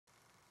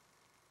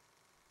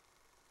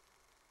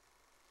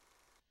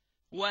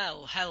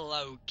Well,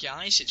 hello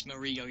guys, it's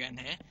Marigo again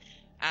here,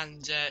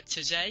 and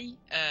today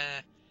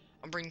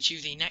I'm bringing to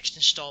you the next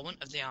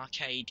instalment of the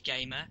Arcade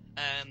Gamer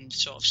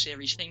sort of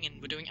series thing,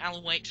 and we're doing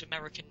Alan Wake's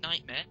American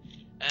Nightmare,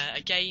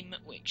 a game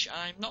which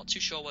I'm not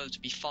too sure whether to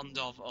be fond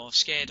of or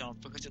scared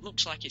of, because it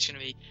looks like it's going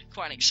to be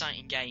quite an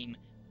exciting game,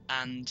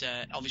 and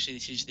obviously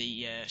this is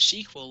the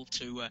sequel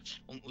to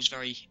one that was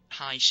very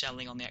high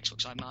selling on the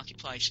Xbox Live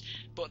Marketplace,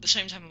 but at the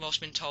same time I've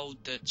also been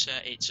told that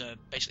it's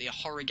basically a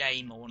horror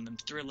game or one of them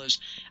thrillers,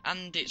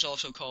 and it's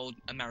also called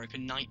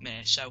American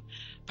Nightmare. So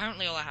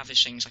apparently all I have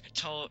is things like a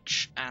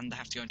torch, and I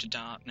have to go into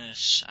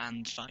darkness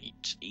and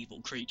fight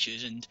evil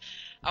creatures, and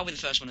I'll be the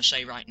first one to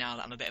say right now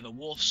that I'm a bit of a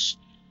wuss.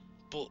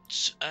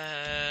 But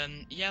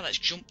yeah, let's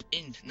jump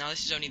in. Now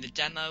this is only the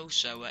demo,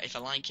 so if I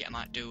like it I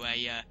might do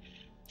a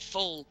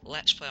full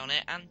let's play on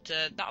it, and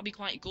that'll be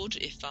quite good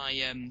if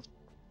I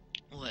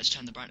well, let's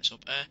turn the brightness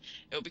up.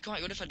 It'll be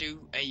quite good if I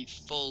do a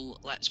full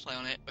let's play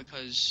on it,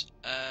 because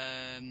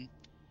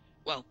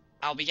well,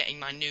 I'll be getting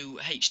my new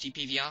HD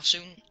PVR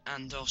soon,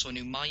 and also a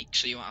new mic,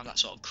 so you won't have that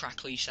sort of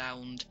crackly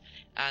sound.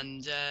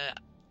 And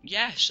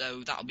yeah,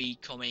 so that'll be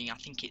coming, I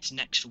think it's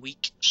next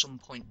week at some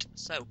point.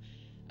 So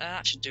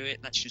that should do it.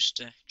 Let's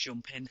just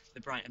jump in.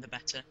 The brighter the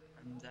better.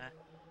 And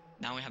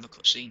now we have a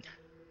cutscene.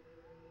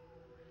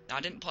 Now,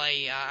 I didn't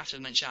play, I have to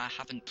mention I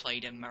haven't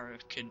played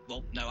American,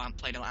 well, no, I haven't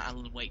played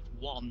Alan Wake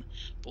 1,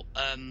 but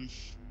I'm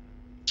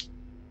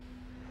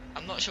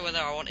not sure whether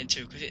I wanted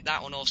to, because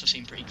that one also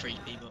seemed pretty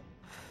creepy. But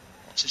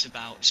what's this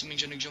about?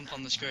 Something's gonna jump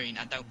on the screen.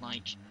 I don't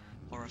like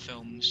horror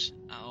films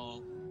at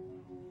all.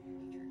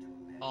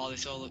 Oh,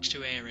 this all looks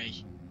too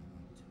eerie.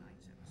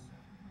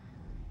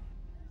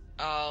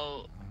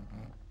 Oh,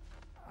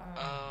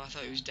 I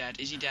thought he was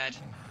dead. Is he dead?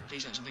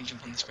 Please don't something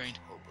jump on the screen.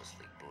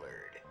 Hopelessly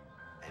blurred,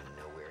 and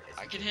nowhere is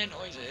I can hear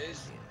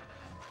noises.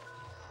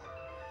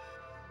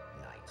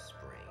 Night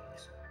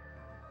Springs.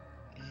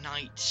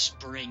 Night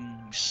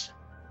Springs.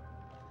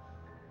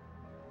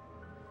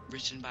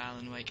 Written by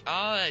Alan Wake.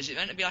 Oh, is it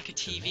meant to be like a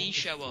TV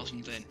show or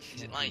something?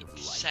 Is it like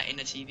set in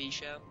a TV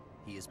show?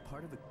 He is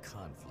part of a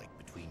conflict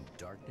between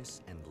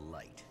darkness and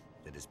light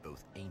that is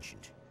both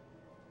ancient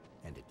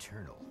and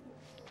eternal.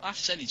 I have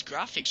to say these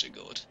graphics are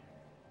good.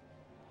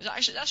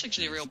 That's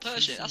actually a real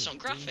person. That's not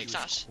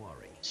graphics.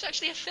 It's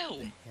actually a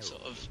film.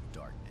 Sort of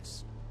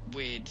darkness.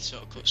 Weird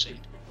sort of cutscene.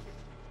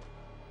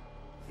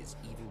 His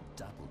evil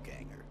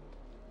doppelganger.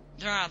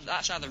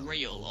 That's either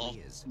real or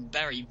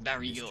very,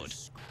 very good.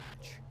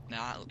 Scratch. No,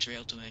 that looks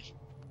real to me.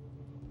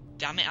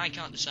 Damn it, I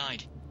can't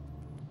decide.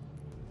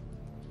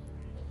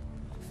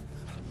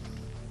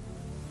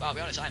 Well, I'll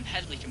be honest, I'm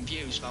heavily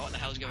confused about what the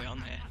hell's going on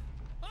here.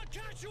 I'll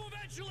catch you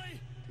eventually!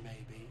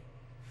 Maybe.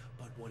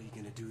 But what are you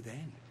gonna do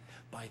then?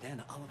 By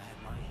then, I'll have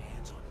had my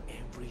hands on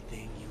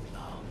everything you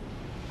love.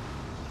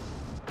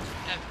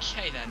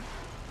 Okay then.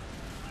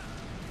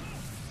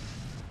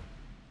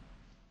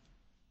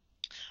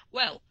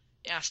 Well,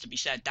 it has to be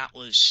said that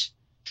was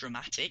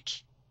dramatic.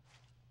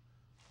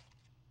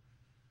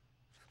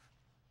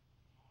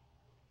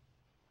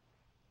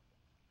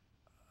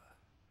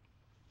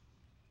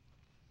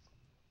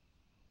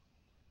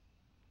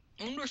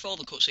 I wonder if all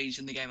the cutscenes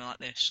in the game are like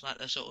this, like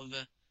they're sort of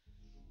a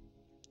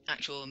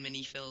actual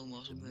mini film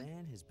or The something.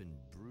 man has been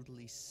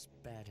brutally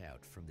spat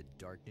out from the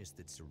darkness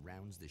that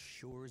surrounds the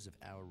shores of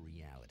our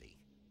reality.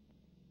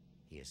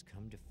 He has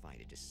come to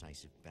fight a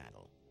decisive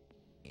battle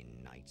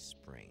in Night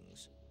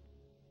Springs.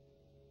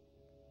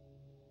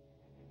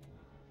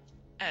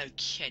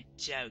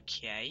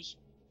 Okay.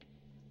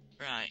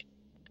 Right.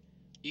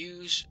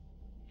 Use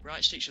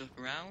right stick to look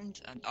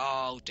around, and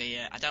oh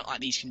dear, I don't like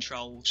these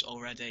controls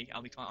already,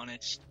 I'll be quite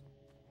honest.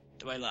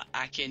 The way that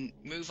I can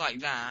move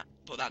like that,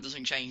 but that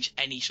doesn't change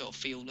any sort of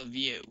field of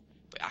view.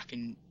 But I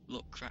can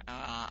look,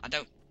 I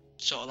don't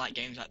sort of like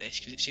games like this,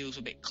 because it feels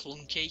a bit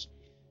clunky.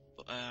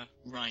 But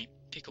right,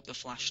 pick up the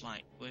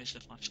flashlight. Where's the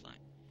flashlight?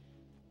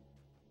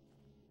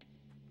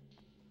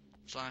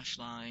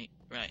 Flashlight,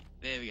 right,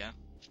 there we go,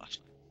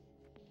 flashlight.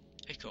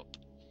 Pick up.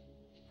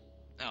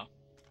 Oh,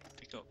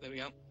 pick up, there we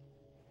go.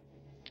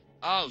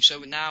 Oh, so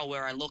now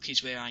where I look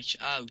is where I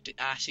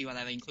see why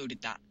they've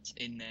included that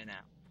in there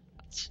now.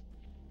 That's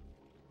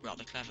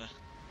rather clever.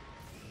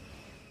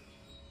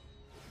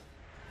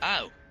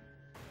 Oh.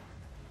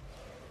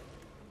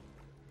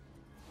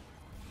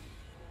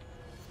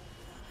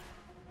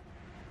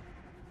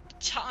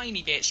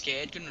 Tiny bit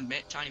scared, gonna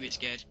admit, tiny bit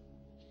scared.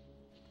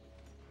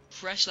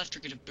 Press left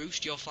trigger to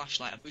boost your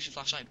flashlight. A boosted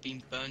flashlight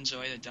beam burns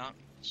away the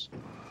darkness.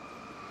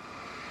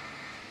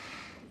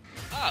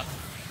 Oh.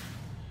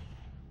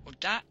 Well,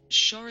 that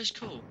sure is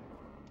cool.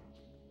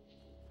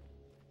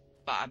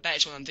 But I bet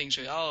it's one of them things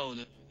where, oh,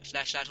 the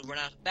flashlight will run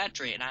out of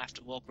battery and I have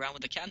to walk around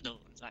with a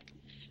candle. It's like,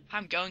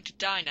 I'm going to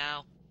die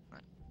now.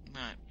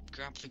 Right,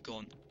 grab the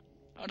gun.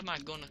 How did my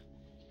gun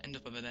end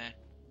up over there?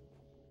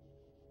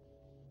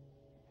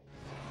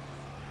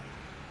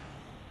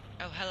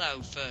 Oh,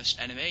 hello, first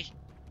enemy.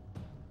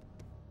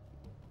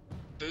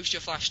 Boost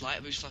your flashlight.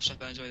 A boost flashlight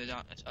burns away the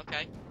darkness.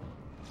 Okay.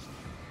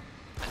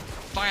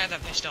 Fire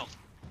that pistol.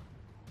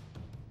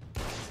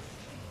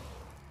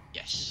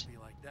 Yes. Be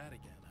like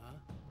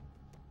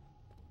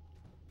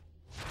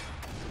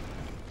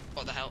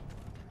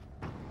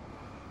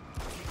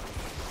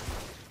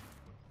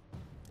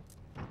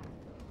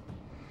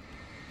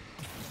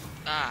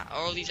Ah,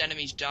 are all these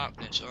enemies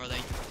darkness, or are they?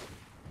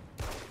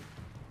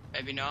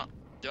 Maybe not.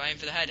 Do I aim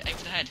for the head? Aim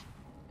for the head.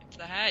 Aim for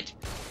the head.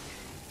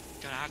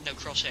 God, I have no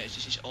crosshairs.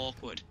 This is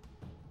awkward.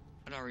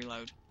 How do I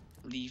reload?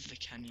 Leave the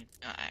canyon.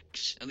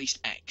 X. At least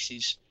X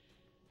is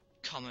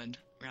common.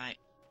 Right.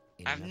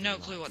 In I have another no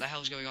clue life, what the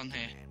hell's going on the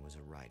here. man was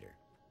a writer.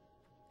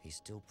 He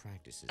still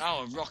practices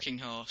Oh, a that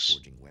rocking art, horse.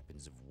 forging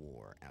weapons of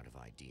war out of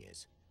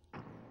ideas.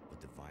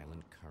 But the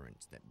violent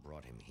currents that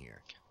brought him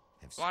here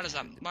have Why does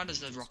scattered why does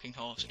the pages rocking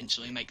horse he has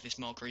instantly written. make this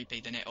more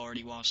creepy than it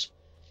already was?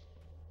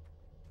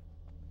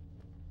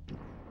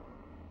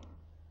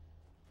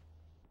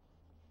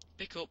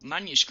 Pick up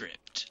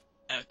manuscript.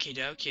 Okie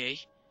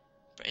dokie.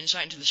 For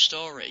insight into the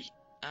story.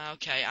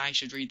 Okay, I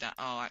should read that.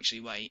 Oh,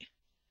 actually, wait.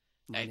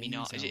 My Maybe name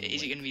not. Is Alan it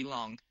Wake, going to be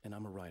long? and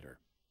I'm a writer.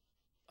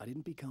 I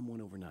didn't become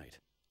one overnight.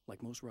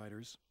 Like most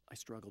writers, I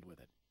struggled with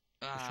it.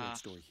 A Ah, short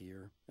story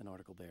here, an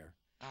article there.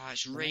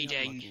 it's Then I got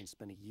lucky reading. and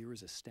spent a year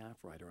as a staff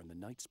writer on the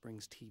Night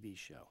Springs TV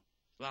show.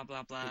 Blah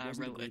blah It blah.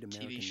 wasn't a Wrote a great TV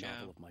American show.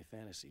 novel of my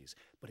fantasies,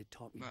 but it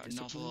taught me Wrote a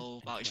discipline novel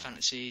and about his craft,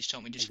 fantasies. Taught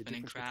me and the discipline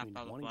and difference craft. between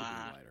Blah blah wanting to be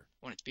a blah. writer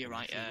Wanted to be a and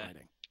actually writer.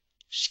 writing.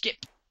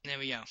 Skip. There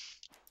we go.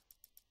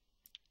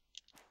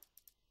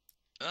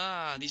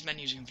 Ah, these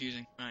menus are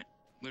confusing. Right,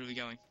 where are we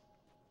going?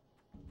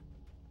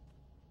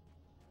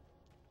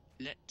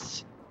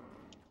 Let's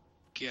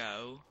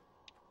go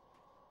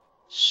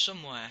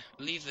somewhere.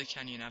 Leave the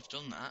canyon. I've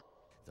done that.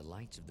 The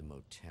lights of the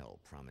motel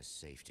promise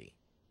safety.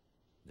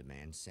 The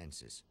man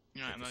senses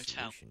You're not that a the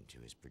motel. solution to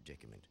his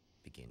predicament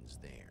begins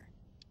there.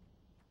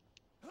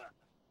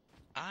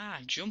 Ah,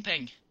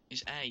 jumping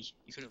is A.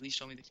 You could at least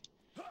tell me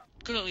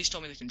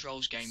the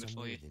controls game before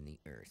Somewhere you. within the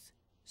earth,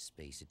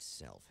 space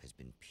itself has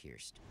been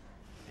pierced,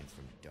 and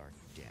from dark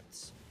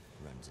depths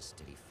runs a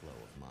steady flow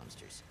of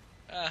monsters.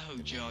 Oh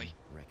The joy. man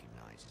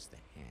recognizes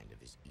the hand of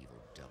his evil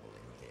double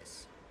in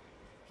this.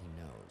 He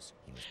knows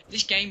he must put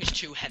This an game end is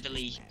too to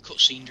heavily his madness.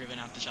 cutscene driven,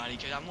 I've decided,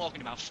 because I'm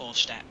walking about 4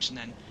 steps and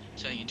then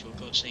turning into a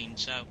cutscene,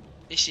 so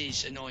this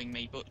is annoying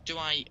me. But do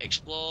I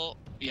explore?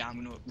 Yeah,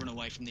 I'm going to run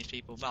away from these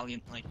people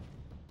valiantly.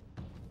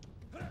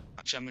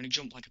 Actually, I'm going to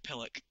jump like a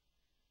pillock.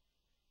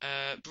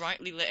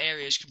 Brightly lit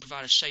areas can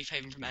provide a safe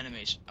haven from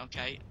enemies.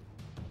 Okay.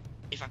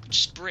 If I could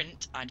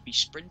sprint, I'd be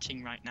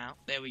sprinting right now.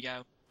 There we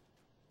go.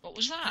 What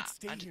was that? Let's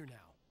stay here now.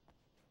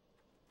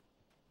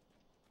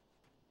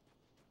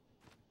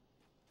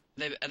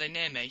 Are they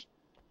near me?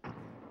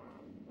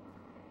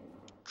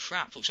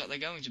 Crap, looks like they're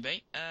going to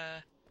be.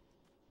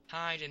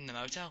 Hide in the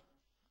motel.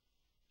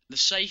 The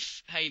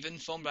safe haven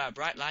formed by a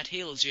bright light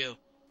heals you.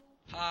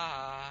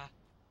 Ha!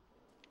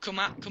 Come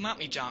at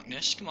me,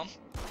 darkness. Come on.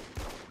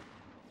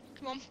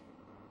 Come on.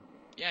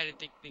 Yeah, I didn't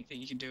think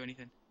you could do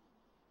anything.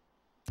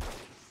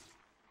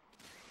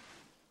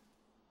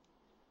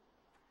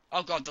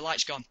 Oh god, the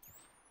light's gone.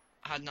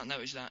 I had not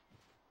noticed that.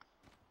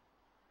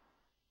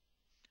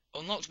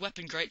 Unlocked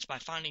weapon crates by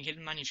finding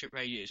hidden manuscript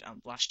radios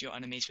and blast your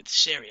enemies with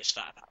serious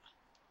firepower.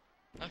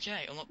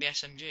 Okay, unlock the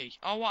SMG.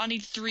 Oh, what? I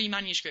need 3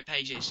 manuscript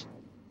pages.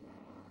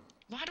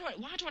 Why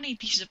do I need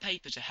pieces of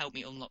paper to help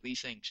me unlock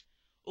these things?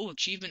 Oh,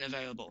 achievement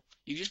available.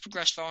 You've just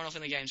progressed far enough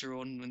in the game to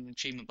reward an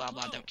achievement. Blah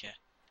blah. Don't care.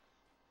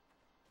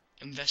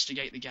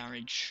 Investigate the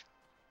garage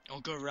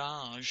or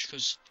garage,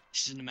 because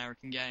this is an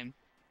American game.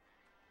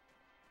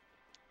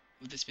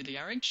 Would this be the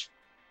garage?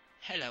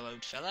 Hello,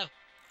 old fellow.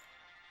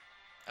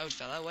 Old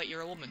fellow, wait,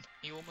 you're a woman.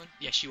 Are you a woman?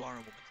 Yes, you are a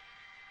woman.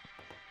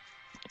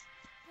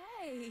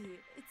 Hey,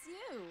 it's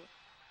you.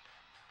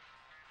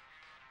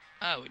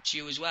 Oh, it's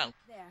you as well.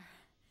 There.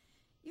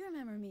 You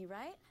remember me,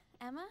 right?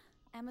 Emma?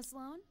 Emma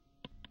Sloan?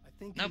 I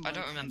think Nope, I might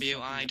don't have remember you.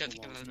 something I that don't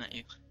think I've belongs ever to met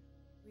you.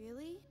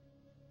 Really?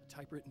 A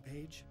typewritten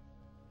page?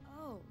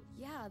 Oh,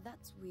 yeah,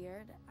 that's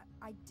weird.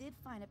 I did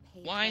find a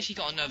page. Why has like he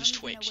got that. a nervous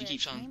I don't even know twitch? He where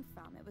keeps it on came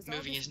from. It was all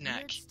moving this his weird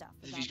neck stuff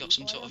as if about he's got the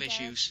some sort of oil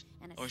derrick issues,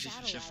 and a or is he just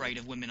satellite. afraid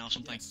of women or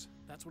something. Yes,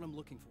 that's what I'm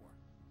looking for.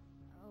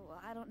 Oh,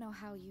 well, I don't know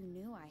how you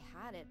knew I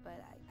had it,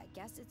 but I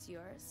guess it's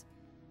yours.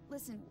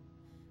 Listen,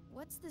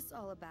 what's this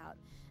all about?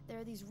 There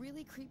are these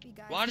really creepy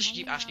guys. Why does she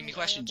hanging keep asking around me the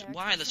oil questions? derricks.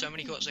 Why are There's there so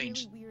many something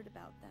cutscenes? really weird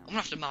about them. I'm gonna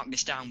have to mark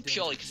this down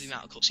purely because of the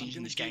amount of cutscenes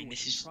in this game.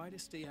 This is. I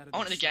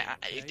wanted to get.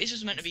 If this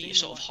was meant to be a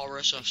sort of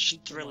horror, sort of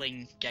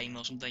thrilling game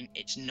or something,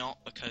 it's not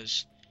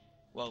because,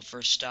 well, for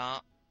a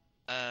start,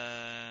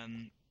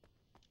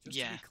 Just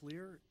yeah, to be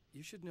clear,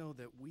 you should know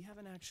that we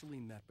haven't actually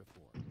met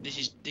before. this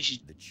is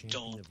The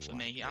dull champion of for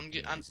me. light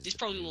recognizes This the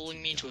probably birds lulling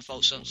of me into a dark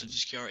false women. sense of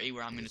security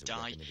where I'm It gonna is a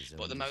die. weapon of his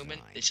But at the own moment,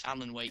 design, this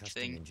Alan Wake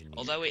custom thing, engineered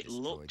although to it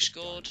destroy looks the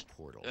dark good,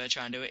 portal. the way I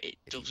try and do it, it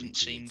If he doesn't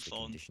seem recreates the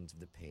fun. conditions of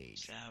the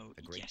page, So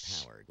a great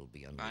yes. power will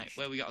be unleashed. Right,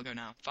 where we gotta go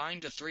now?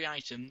 Find the 3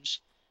 items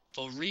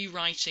for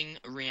rewriting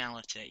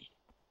reality.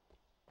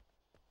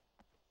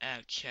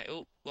 Okay.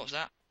 Oh, what's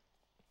that?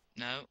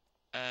 No.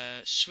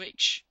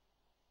 Switch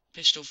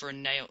pistol for a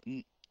nail.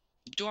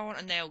 Do I want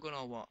a nail gun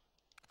or what?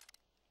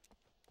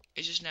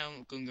 Is this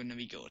nail gun gonna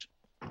be good?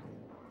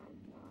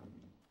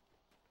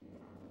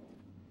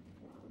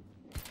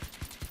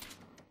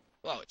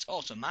 Well, it's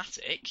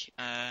automatic.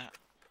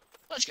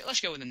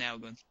 Let's go with the nail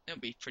gun. It'll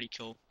be pretty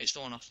cool. It's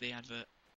the one off the advert.